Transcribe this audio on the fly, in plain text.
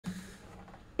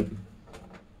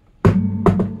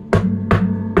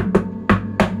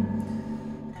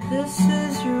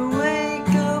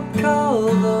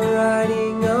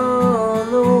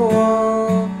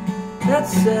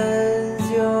says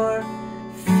you're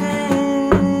finished.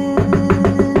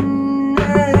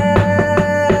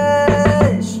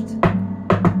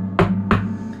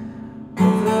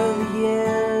 Over the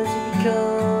years you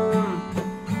become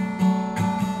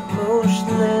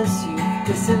emotionless, you've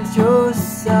distanced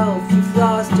yourself, you've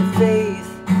lost your faith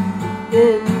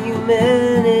in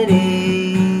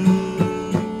humanity.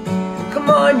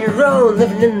 Come on your own,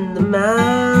 living in the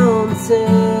mountains,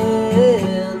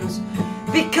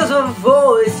 because of a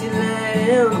voice you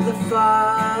amplify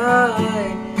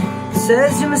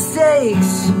says your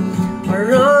mistakes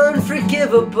are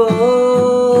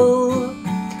unforgivable,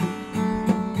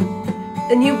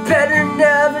 and you better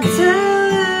never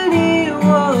tell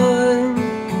anyone,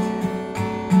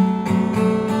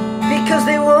 because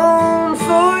they won't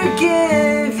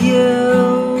forgive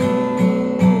you.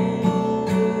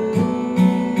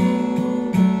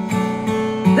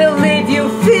 They'll leave you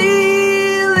feeling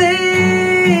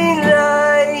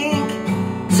like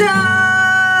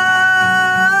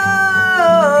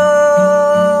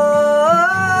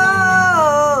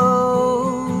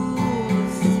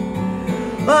toast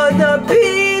on the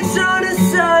beach on a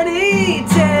sunny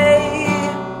day.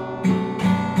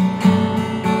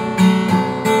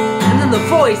 And then the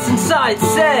voice inside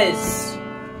says,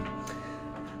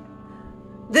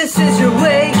 this is your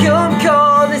wake-up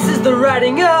call, this is the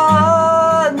writing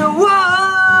on the wall.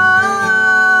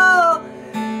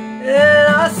 And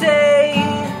I say,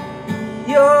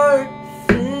 you're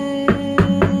finished.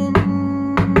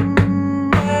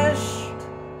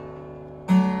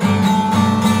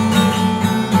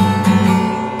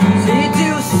 So you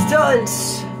do stunts,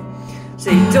 so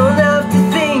you don't have to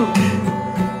think,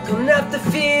 don't have to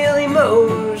feel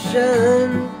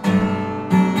emotion.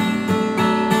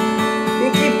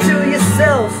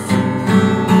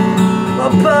 All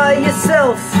by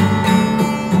yourself,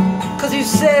 'cause you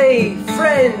say,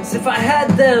 friends, if I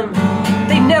had them,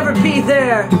 they'd never be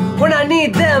there when I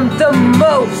need them the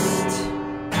most.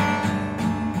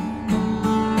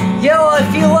 Yeah, all I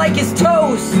feel like is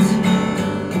toast.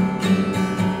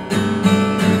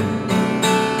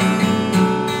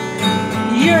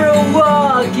 You're a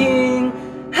walking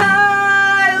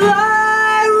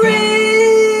highlight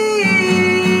reel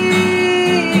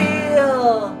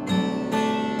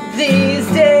these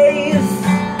days.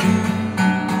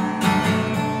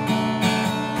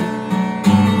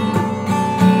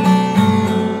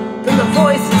 Then the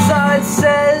voice inside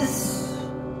says,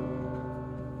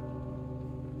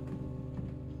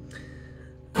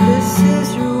 this is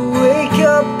your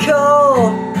wake-up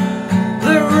call,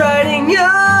 the writing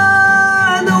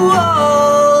on the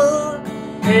wall.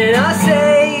 And I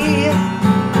say,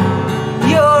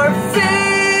 you're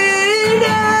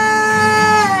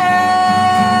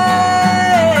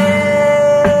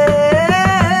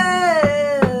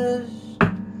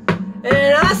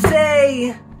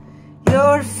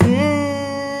you're finished.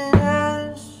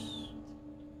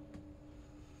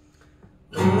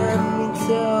 Let me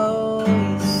tell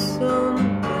you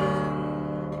something,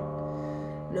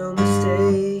 no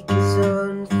mistake is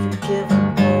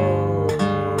unforgivable.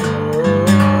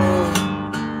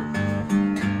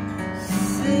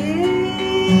 See,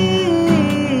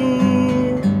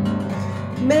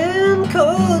 man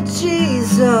called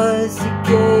Jesus, he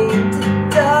came to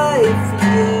die for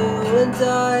you and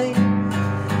I,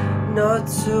 not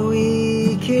so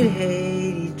we could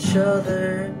hate each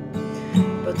other,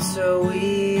 but so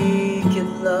we could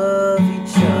love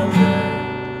each other,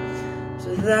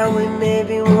 so that way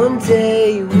maybe one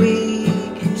day we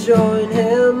could join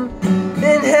him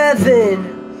in heaven,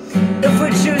 if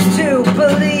we choose to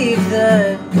believe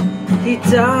that he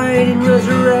died and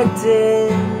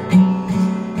resurrected.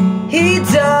 He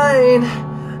died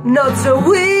not so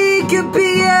we could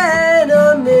be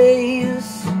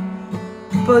enemies,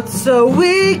 but so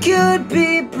we could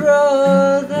be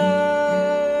brothers.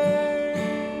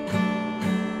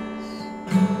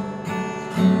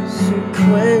 So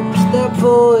quench that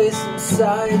voice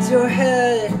inside your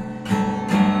head,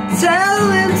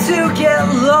 tell him to get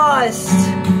lost,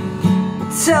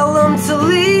 tell him to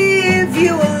leave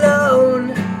you alone.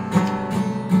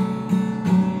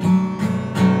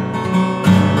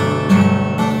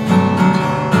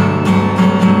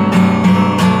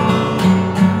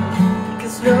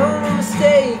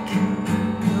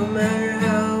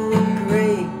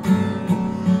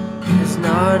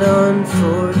 Not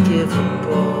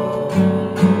unforgivable.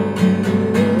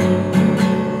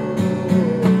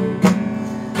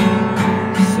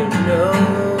 So no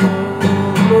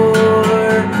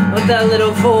more of that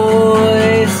little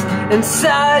voice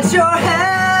inside your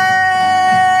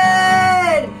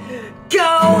head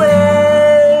going,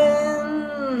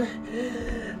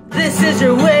 this is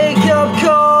your wake-up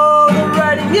call.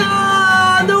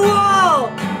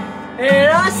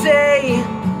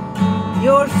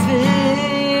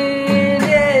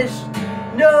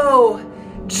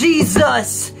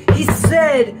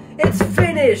 said it's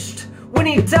finished when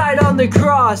he died on the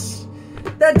cross.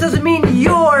 That doesn't mean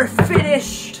you're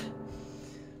finished.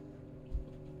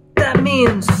 That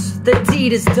means the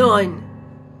deed is done.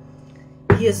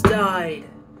 He has died.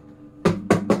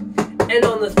 And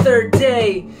on the third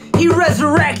day, he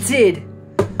resurrected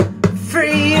for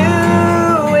you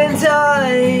and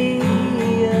I.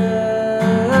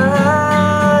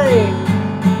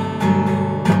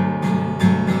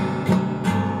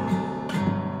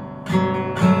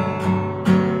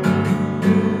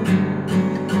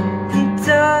 He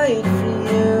died for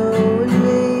you and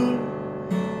me,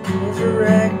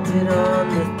 resurrected on